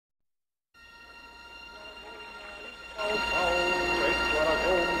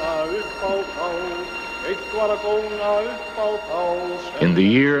In the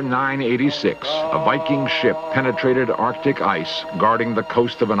year 986, a Viking ship penetrated Arctic ice, guarding the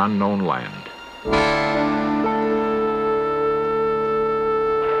coast of an unknown land.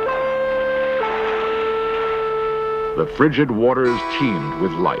 The frigid waters teemed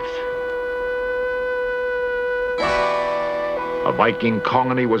with life. A Viking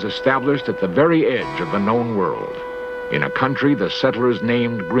colony was established at the very edge of the known world, in a country the settlers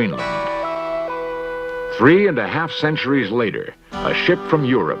named Greenland. 3.5 centuries later, a ship from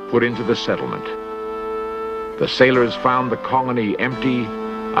Europe put into the settlement. The sailors found the colony empty,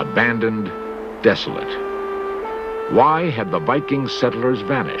 abandoned, desolate. Why had the Viking settlers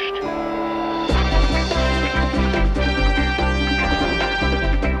vanished?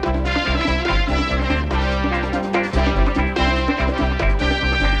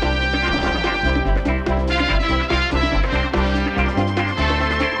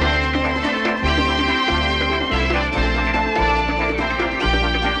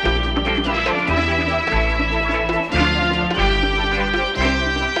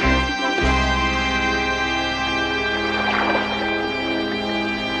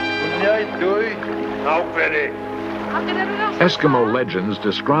 Eskimo legends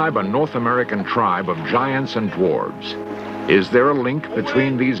describe a North American tribe of giants and dwarves. Is there a link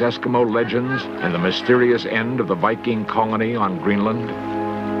between these Eskimo legends and the mysterious end of the Viking colony on Greenland?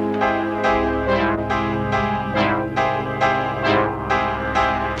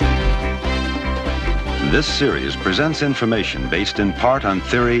 This series presents information based in part on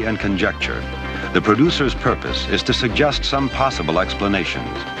theory and conjecture. The producer's purpose is to suggest some possible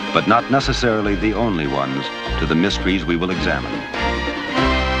explanations, but not necessarily the only ones, to the mysteries we will examine.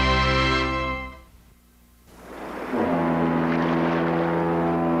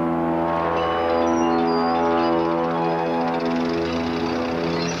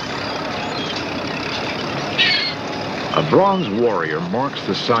 A bronze warrior marks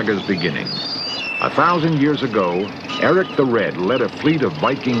the saga's beginning. 1,000 years ago, Eric the Red led a fleet of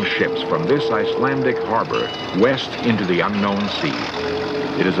Viking ships from this Icelandic harbor west into the unknown sea.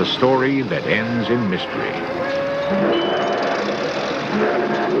 It is a story that ends in mystery.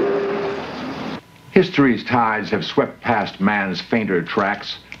 History's tides have swept past man's fainter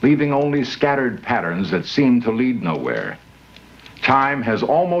tracks, leaving only scattered patterns that seem to lead nowhere. Time has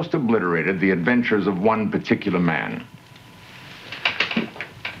almost obliterated the adventures of one particular man.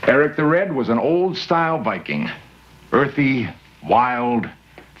 Eric the Red was an old-style Viking, earthy, wild,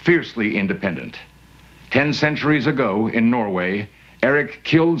 fiercely independent. 10 centuries ago in Norway, Eric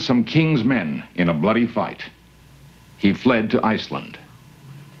killed some king's men in a bloody fight. He fled to Iceland.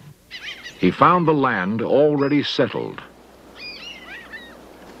 He found the land already settled.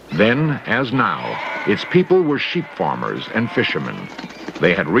 Then, as now, its people were sheep farmers and fishermen.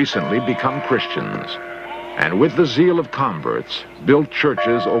 They had recently become Christians, and with the zeal of converts, built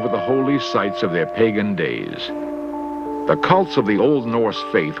churches over the holy sites of their pagan days. The cults of the Old Norse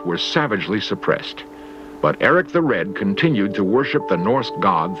faith were savagely suppressed, but Eric the Red continued to worship the Norse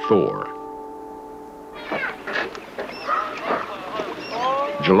god Thor.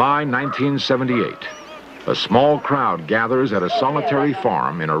 July 1978. A small crowd gathers at a solitary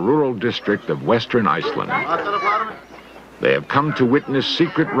farm in a rural district of western Iceland. They have come to witness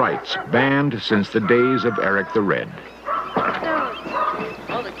secret rites banned since the days of Eric the Red.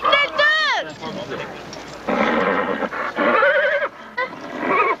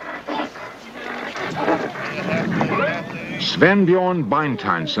 Svenbjorn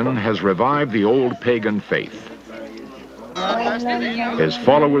Beintansson has revived the old pagan faith. His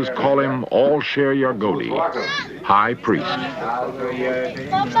followers call him All-Share Yargodi, High Priest.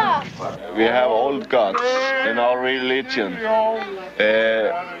 We have old gods in our religion.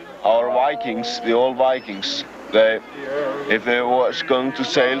 Our Vikings, the old Vikings, if they was going to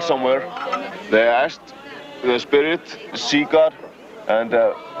sail somewhere, they asked the spirit, the sea god, and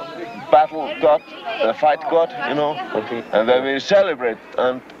the battle god, the fight god, you know. Okay. And then we celebrate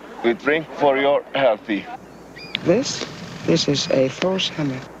and we drink for your healthy. This is a Thor's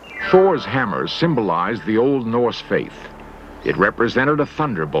hammer. Thor's hammer symbolized the Old Norse faith. It represented a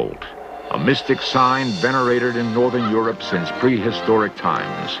thunderbolt, a mystic sign venerated in Northern Europe since prehistoric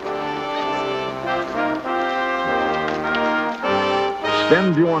times.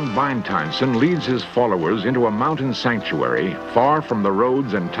 Svenbjorn Beintansson leads his followers into a mountain sanctuary far from the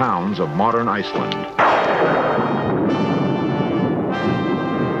roads and towns of modern Iceland.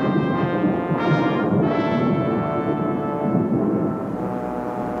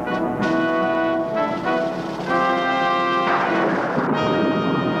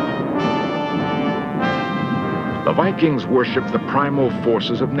 The Vikings worshipped the primal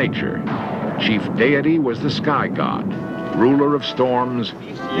forces of nature. Chief deity was the sky god, ruler of storms,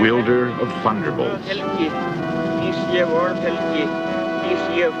 wielder of thunderbolts.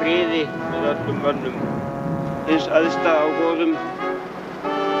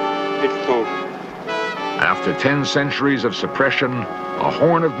 After 10 centuries of suppression, a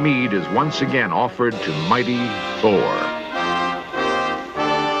horn of mead is once again offered to mighty Thor.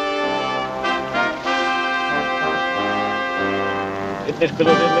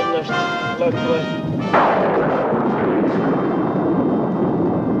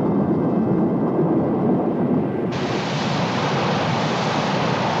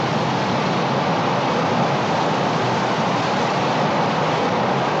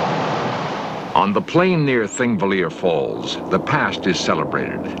 On the plain near Thingvellir Falls, the past is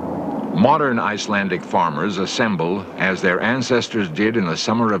celebrated. Modern Icelandic farmers assemble as their ancestors did in the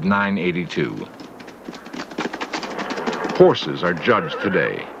summer of 982. Horses are judged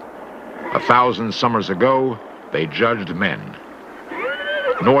today. 1,000 summers ago, they judged men.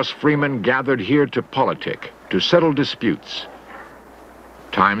 Norse freemen gathered here to politic, to settle disputes.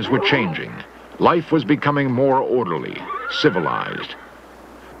 Times were changing. Life was becoming more orderly, civilized.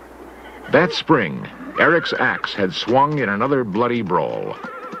 That spring, Eric's axe had swung in another bloody brawl.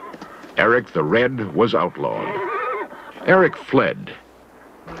 Eric the Red was outlawed. Eric fled.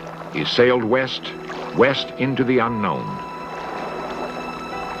 He sailed west into the unknown.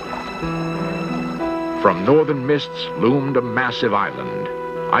 From northern mists loomed a massive island,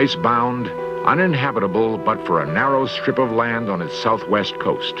 icebound, uninhabitable but for a narrow strip of land on its southwest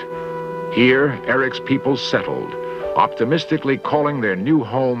coast. Here, Eric's people settled, optimistically calling their new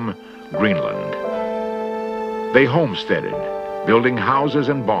home Greenland. They homesteaded, building houses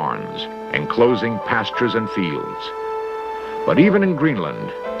and barns, enclosing pastures and fields. But even in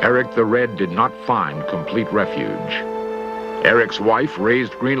Greenland, Eric the Red did not find complete refuge. Eric's wife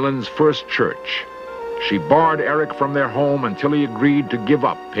raised Greenland's first church. She barred Eric from their home until he agreed to give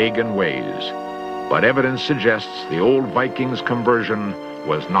up pagan ways. But evidence suggests the old Vikings' conversion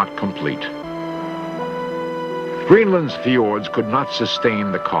was not complete. Greenland's fjords could not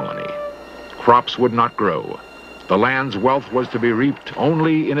sustain the colony. Crops would not grow. The land's wealth was to be reaped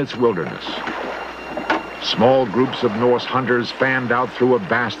only in its wilderness. Small groups of Norse hunters fanned out through a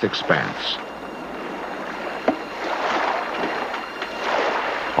vast expanse.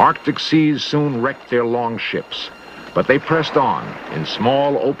 Arctic seas soon wrecked their long ships, but they pressed on in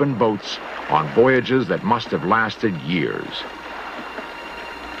small open boats on voyages that must have lasted years.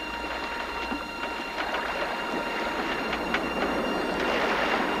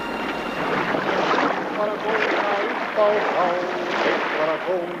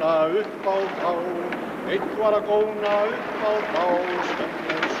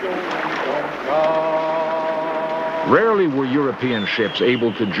 Rarely were European ships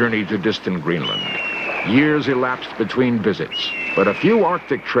able to journey to distant Greenland. Years elapsed between visits, but a few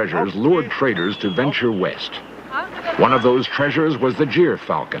Arctic treasures lured traders to venture west. One of those treasures was the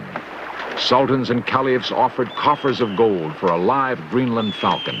gyrfalcon. Sultans and caliphs offered coffers of gold for a live Greenland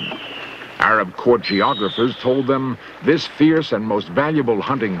falcon. Arab court geographers told them this fierce and most valuable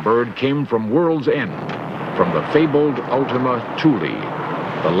hunting bird came from world's end, from the fabled Ultima Thule,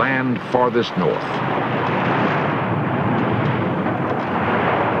 the land farthest north.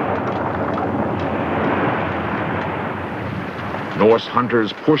 Norse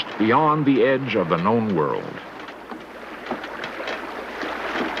hunters pushed beyond the edge of the known world.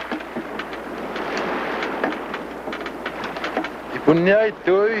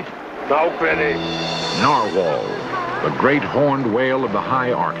 Narwhal, the great horned whale of the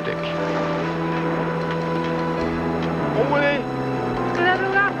high Arctic.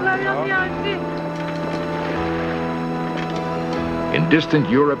 In distant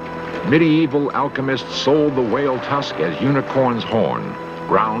Europe, medieval alchemists sold the whale tusk as unicorn's horn,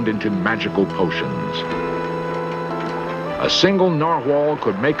 ground into magical potions. A single narwhal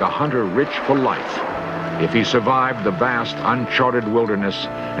could make a hunter rich for life if he survived the vast, uncharted wilderness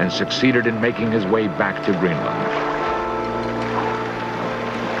and succeeded in making his way back to Greenland.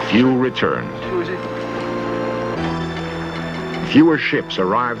 Few returned. Fewer ships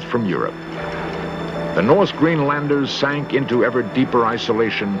arrived from Europe. The Norse Greenlanders sank into ever deeper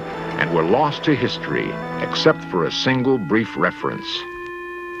isolation and were lost to history, except for a single brief reference.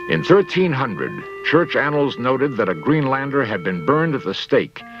 In 1300, church annals noted that a Greenlander had been burned at the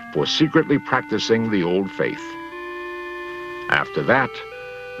stake for secretly practicing the old faith. After that,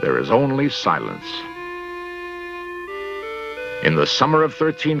 there is only silence. In the summer of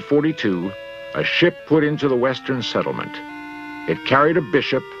 1342, a ship put into the western settlement. It carried a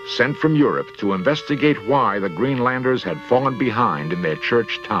bishop sent from Europe to investigate why the Greenlanders had fallen behind in their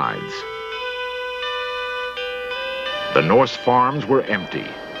church tithes. The Norse farms were empty,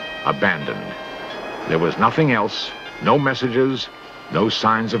 abandoned. There was nothing else, no messages, no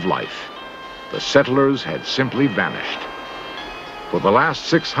signs of life. The settlers had simply vanished. For the last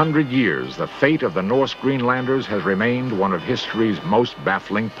 600 years, the fate of the Norse Greenlanders has remained one of history's most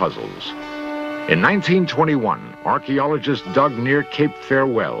baffling puzzles. In 1921, archaeologists dug near Cape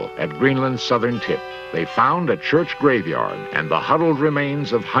Farewell at Greenland's southern tip. They found a church graveyard and the huddled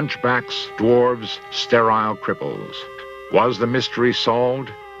remains of hunchbacks, dwarves, sterile cripples. Was the mystery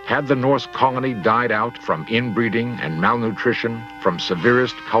solved? Had the Norse colony died out from inbreeding and malnutrition, from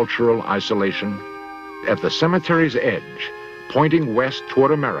severest cultural isolation? At the cemetery's edge, pointing west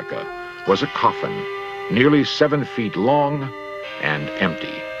toward America, was a coffin, nearly 7 feet long and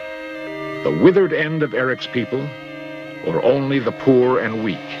empty. The withered end of Eric's people, or only the poor and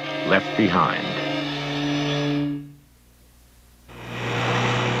weak left behind?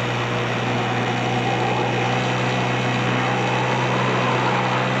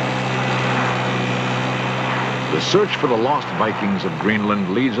 The search for the lost Vikings of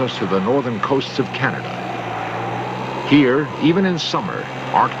Greenland leads us to the northern coasts of Canada. Here, even in summer,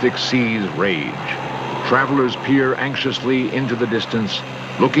 Arctic seas rage. Travelers peer anxiously into the distance,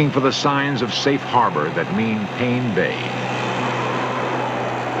 looking for the signs of safe harbor that mean Payne Bay.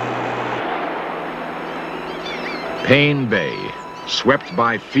 Payne Bay, swept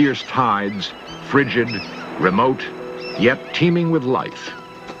by fierce tides, frigid, remote, yet teeming with life.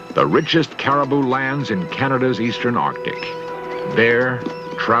 The richest caribou lands in Canada's eastern Arctic. Bear,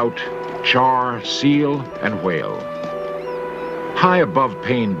 trout, char, seal, and whale. High above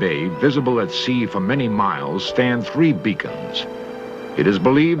Payne Bay, visible at sea for many miles, stand 3 beacons. It is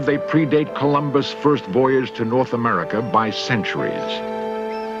believed they predate Columbus' first voyage to North America by centuries.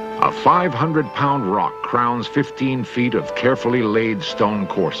 A 500-pound rock crowns 15 feet of carefully laid stone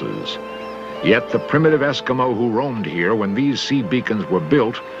courses. Yet the primitive Eskimo who roamed here when these sea beacons were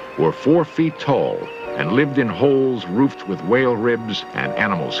built were 4 feet tall and lived in holes roofed with whale ribs and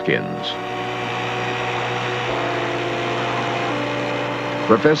animal skins.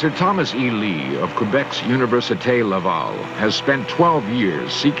 Professor Thomas E. Lee of Quebec's Université Laval has spent 12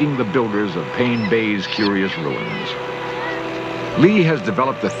 years seeking the builders of Payne Bay's curious ruins. Lee has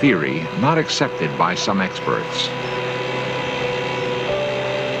developed a theory not accepted by some experts.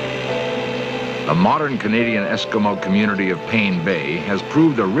 The modern Canadian Eskimo community of Payne Bay has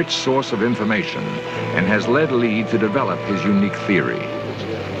proved a rich source of information and has led Lee to develop his unique theory.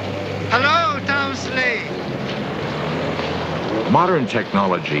 Hello, Thomas Lee. Modern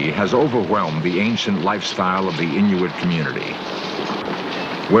technology has overwhelmed the ancient lifestyle of the Inuit community.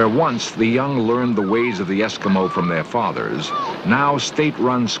 Where once the young learned the ways of the Eskimo from their fathers, now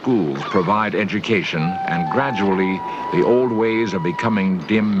state-run schools provide education, and gradually the old ways are becoming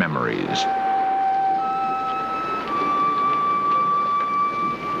dim memories.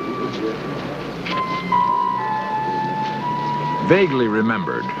 Vaguely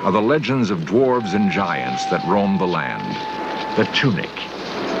remembered are the legends of dwarves and giants that roamed the land. The tunic.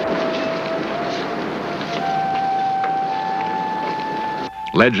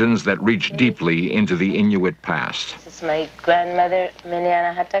 Legends that reach deeply into the Inuit past. This is my grandmother, Minnie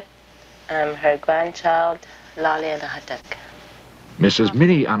Anahatak. I'm her grandchild, Lali Anahatak. Mrs.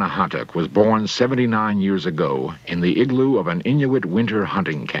 Minnie Anahatak was born 79 years ago in the igloo of an Inuit winter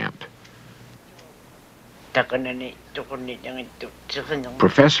hunting camp.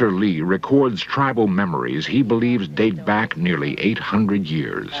 Professor Lee records tribal memories he believes date back nearly 800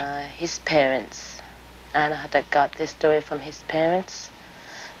 years. His parents, Anahatak got this story from his parents,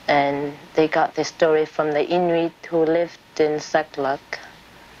 and they got this story from the Inuit who lived in Sakluk.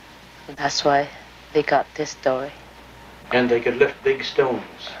 That's why they got this story. And they could lift big stones.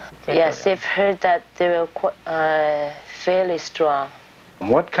 Yes, they've heard that they were fairly strong.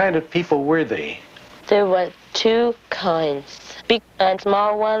 What kind of people were they? There were 2 kinds, big and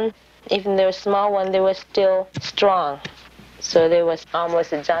small one. Even they were small one, they were still strong. So there was almost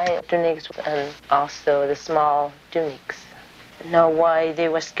the giant tunics and also the small tunics. Know why they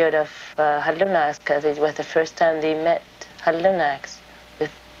were scared of Halunaks, because it was the first time they met Halunaks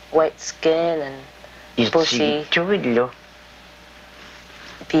with white skin and bushy beard.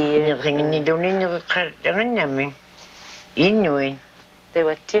 They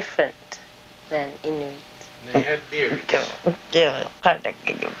were different than Inuit. They had beards.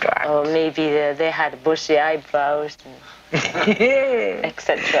 Or maybe they had bushy eyebrows,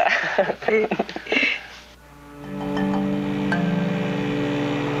 etc.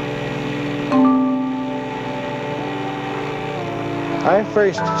 I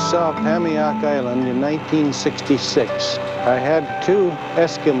first saw Pamiak Island in 1966. I had 2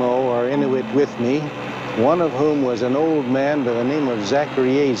 Eskimo or Inuit with me, one of whom was an old man by the name of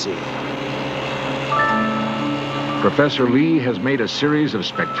Zachariasi. Professor Lee has made a series of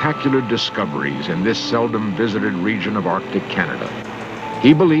spectacular discoveries in this seldom visited region of Arctic Canada.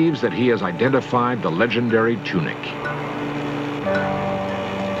 He believes that he has identified the legendary tunic.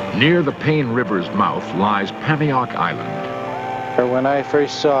 Near the Payne River's mouth lies Pamiok Island. When I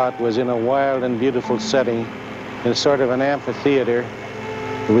first saw it was in a wild and beautiful setting, in sort of an amphitheater.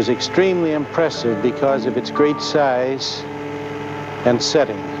 It was extremely impressive because of its great size and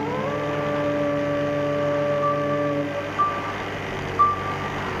setting.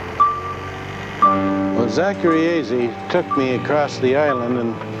 Well, Zachariasi took me across the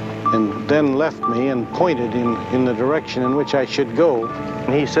island and then left me and pointed in the direction in which I should go.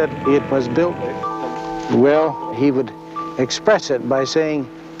 And he said it was built. Well, he would express it by saying,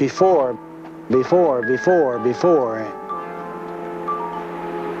 before, before, before, before.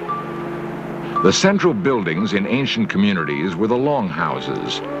 The central buildings in ancient communities were the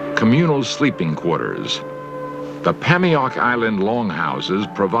longhouses, communal sleeping quarters. The Pamiok Island longhouses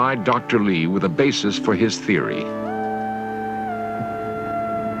provide Dr. Lee with a basis for his theory.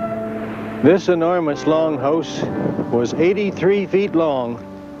 This enormous longhouse was 83 feet long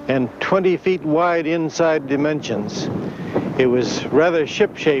and 20 feet wide inside dimensions. It was rather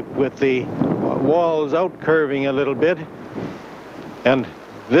ship-shaped with the walls out-curving a little bit. And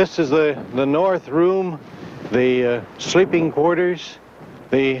this is the north room, the sleeping quarters.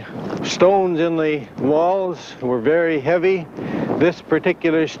 The stones in the walls were very heavy. This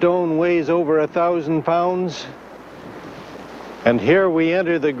particular stone weighs over 1,000 pounds. And here we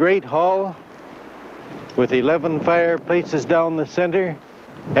enter the great hall with 11 fireplaces down the center.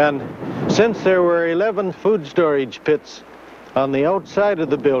 And since there were 11 food storage pits on the outside of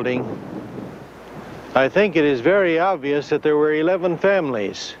the building, I think it is very obvious that there were 11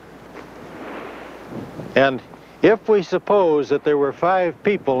 families. And if we suppose that there were 5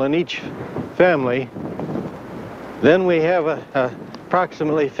 people in each family, then we have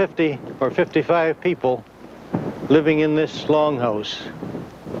approximately 50 or 55 people living in this longhouse.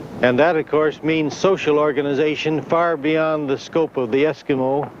 And that, of course, means social organization far beyond the scope of the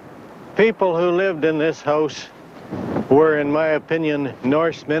Eskimo. People who lived in this house were, in my opinion,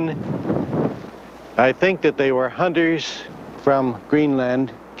 Norsemen. I think that they were hunters from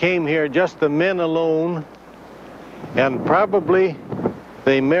Greenland, came here just the men alone, and probably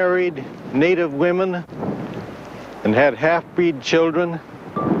they married native women and had half-breed children.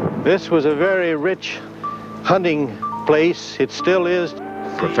 This was a very rich hunting place. It still is.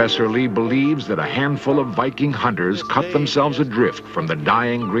 Professor Lee believes that a handful of Viking hunters cut themselves adrift from the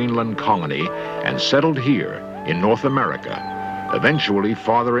dying Greenland colony and settled here in North America, eventually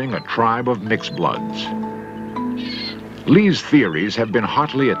fathering a tribe of mixed bloods. Lee's theories have been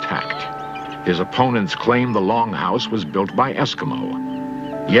hotly attacked. His opponents claim the longhouse was built by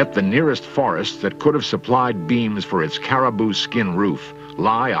Eskimo. Yet the nearest forests that could have supplied beams for its caribou skin roof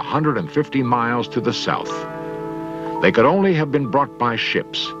lie 150 miles to the south. They could only have been brought by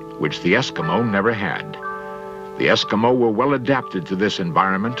ships, which the Eskimo never had. The Eskimo were well adapted to this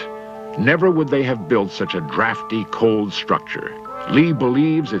environment. Never would they have built such a drafty, cold structure. Lee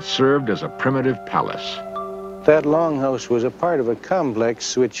believes it served as a primitive palace. That longhouse was a part of a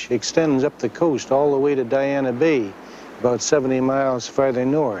complex which extends up the coast all the way to Diana Bay, about 70 miles farther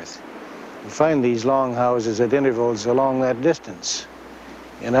north. You find these longhouses at intervals along that distance.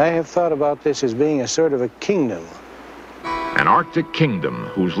 And I have thought about this as being a sort of a kingdom. An Arctic kingdom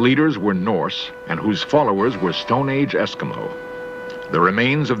whose leaders were Norse and whose followers were Stone Age Eskimo. The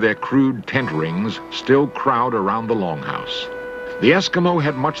remains of their crude tent rings still crowd around the longhouse. The Eskimo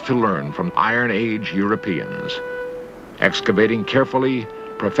had much to learn from Iron Age Europeans. Excavating carefully,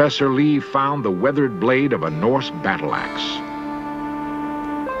 Professor Lee found the weathered blade of a Norse battle axe.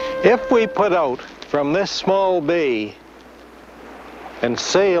 If we put out from this small bay and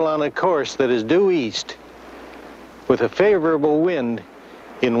sail on a course that is due east, with a favorable wind,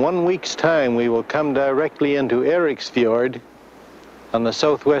 in 1 week's time we will come directly into Eriksfjord on the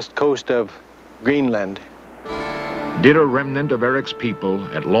southwest coast of Greenland. Did a remnant of Eric's people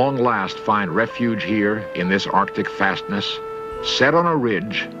at long last find refuge here in this Arctic fastness? Set on a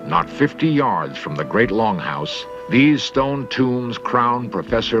ridge not 50 yards from the great longhouse, these stone tombs crown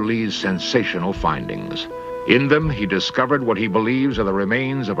Professor Lee's sensational findings. In them, he discovered what he believes are the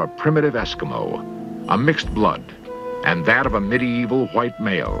remains of a primitive Eskimo, a mixed blood, and that of a medieval white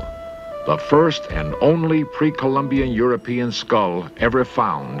male, the first and only pre-Columbian European skull ever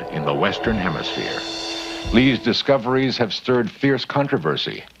found in the Western Hemisphere. Lee's discoveries have stirred fierce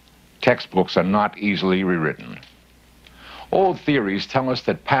controversy. Textbooks are not easily rewritten. Old theories tell us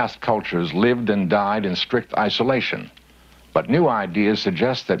that past cultures lived and died in strict isolation, but new ideas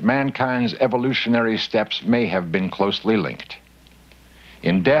suggest that mankind's evolutionary steps may have been closely linked.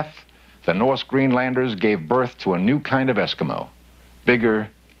 In death, the Norse Greenlanders gave birth to a new kind of Eskimo, bigger,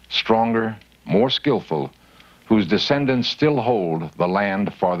 stronger, more skillful, whose descendants still hold the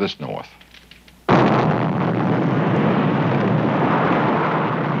land farthest north.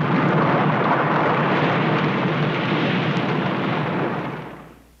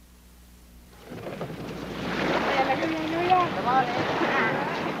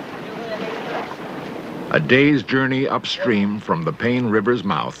 A day's journey upstream from the Paine River's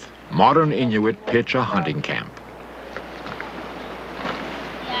mouth, modern Inuit pitch a hunting camp.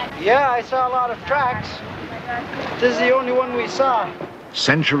 Yeah, I saw a lot of tracks. This is the only one we saw.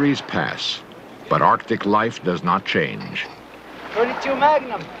 Centuries pass, but Arctic life does not change. 22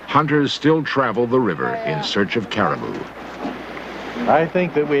 Magnum. Hunters still travel the river in search of caribou. I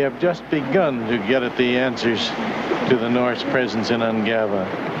think that we have just begun to get at the answers to the Norse presence in Ungava.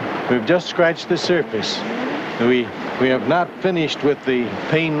 We've just scratched the surface. We have not finished with the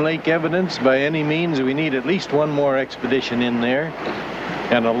Paine Lake evidence by any means. We need at least one more expedition in there.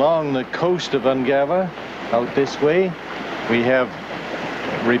 And along the coast of Ungava, out this way, we have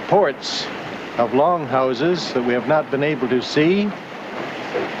reports of longhouses that we have not been able to see.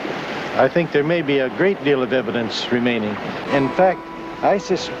 I think there may be a great deal of evidence remaining. In fact, I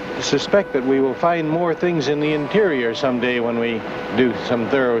suspect that we will find more things in the interior someday when we do some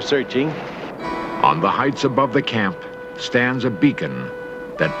thorough searching. On the heights above the camp stands a beacon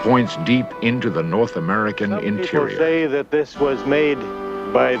that points deep into the North American interior. People say that this was made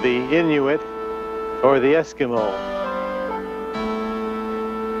by the Inuit or the Eskimo.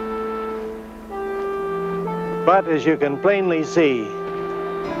 But as you can plainly see,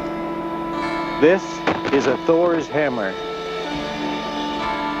 this is a Thor's hammer.